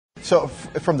So,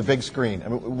 from the big screen, I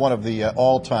mean, one of the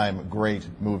all-time great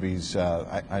movies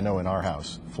I know in our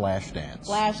house, Flashdance.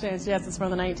 Flashdance, yes, it's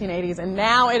from the 1980s, and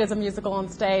now it is a musical on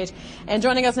stage. And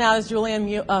joining us now is Julian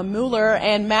Mueller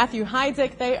and Matthew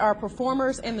Heidick. They are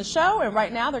performers in the show, and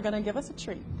right now they're going to give us a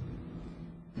treat.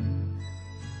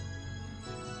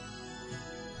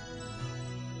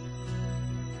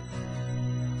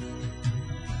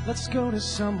 Let's go to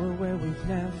somewhere where we've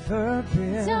never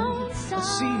been. Don't stop. Let's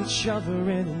see each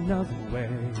other in another way.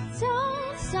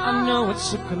 Don't stop. I know it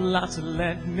took a lot to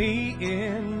let me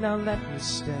in. Now let me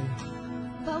stay.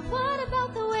 But what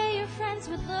about the way your friends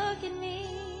would look at me?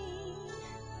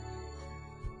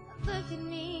 Look at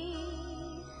me.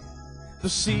 They'll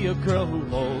see a girl who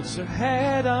holds her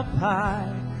head up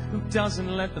high, who doesn't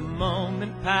let the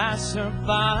moment pass her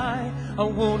by. I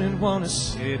wouldn't want to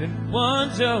sit and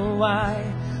wonder why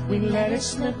we let it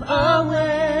slip away.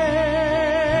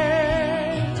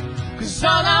 'Cause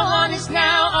all I want is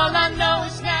now, all I know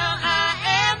is now I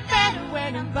am better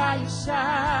when I'm by your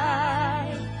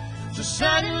side. So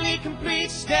suddenly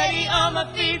complete, steady on my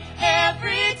feet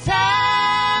every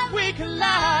time we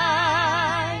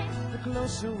collide. The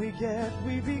closer we get,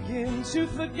 we begin to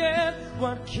forget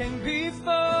what came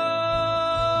before.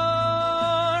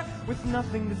 With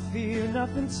nothing to fear,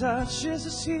 nothing touches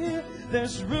us here.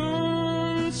 There's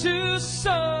room to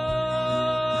soar.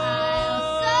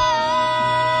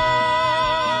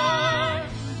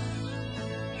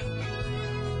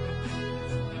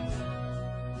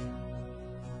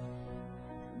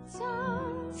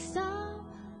 Don't stop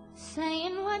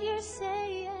saying what you're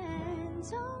saying.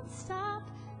 Don't stop,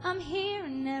 I'm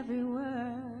hearing every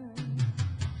word.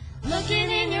 Looking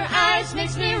in your eyes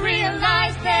makes me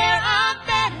realize there are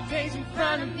better days in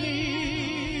front of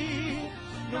me.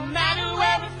 No matter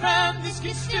where we're from, this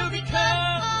can still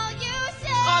become all you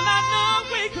say. All I know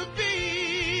we could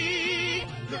be.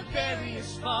 The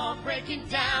barriers fall, breaking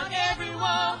down every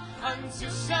wall,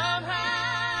 until somehow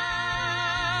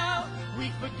we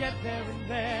forget there and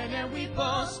then, and we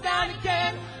both start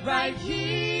again, right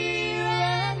here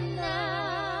and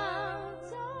now.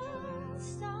 Don't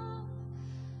stop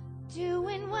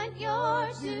doing what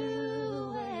you're doing.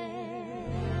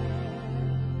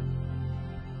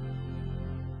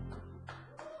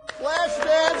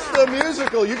 Flashdance, the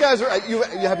musical. You guys are,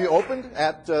 have you opened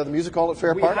at the Music Hall at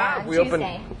Fair Park? We opened.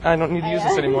 I don't need to use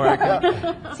this anymore.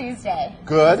 Tuesday.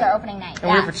 Good. It's our opening night.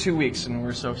 And we're here for 2 weeks, and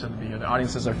we're so excited to be here. The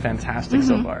audiences are fantastic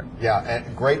so far. Yeah,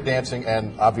 and great dancing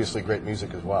and obviously great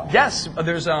music as well. Yes,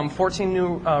 there's 14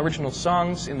 new original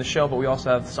songs in the show, but we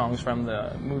also have songs from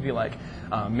the movie like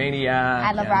Maniac.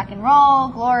 I Love Rock and Roll,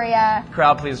 Gloria.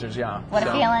 Crowd pleasers, yeah. What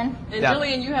a feeling. And Yeah.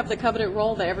 Julian, you have the coveted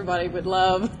role that everybody would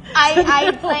love.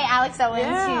 I play Alex Owens,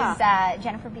 Yeah. who's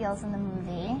Jennifer Beals in the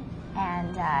movie.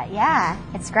 And yeah,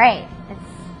 it's great.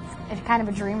 It's kind of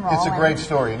a dream role. It's a great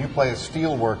story, and you play a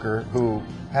steel worker who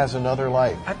has another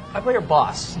life. I play your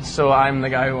boss, so I'm the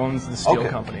guy who owns the steel Okay,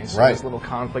 company. So right. there's a little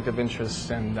conflict of interest,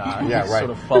 and Yeah, he right. sort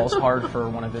of falls hard for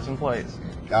one of his employees.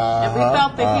 And we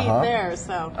felt the heat there,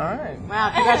 so. All right.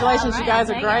 Wow, congratulations, you guys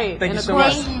are Thank you. great. Thank and you of so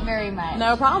course, much. Thank you very much.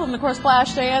 No problem. Of course,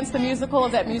 Flashdance, the musical,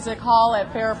 is at Music Hall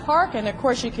at Fair Park. And of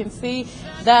course, you can see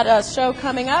that show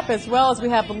coming up, as well as we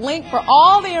have a link for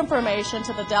all the information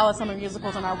to the Dallas Summer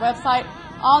Musicals on our website.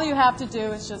 All you have to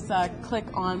do is just click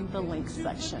on the links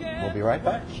section. We'll be right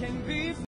back.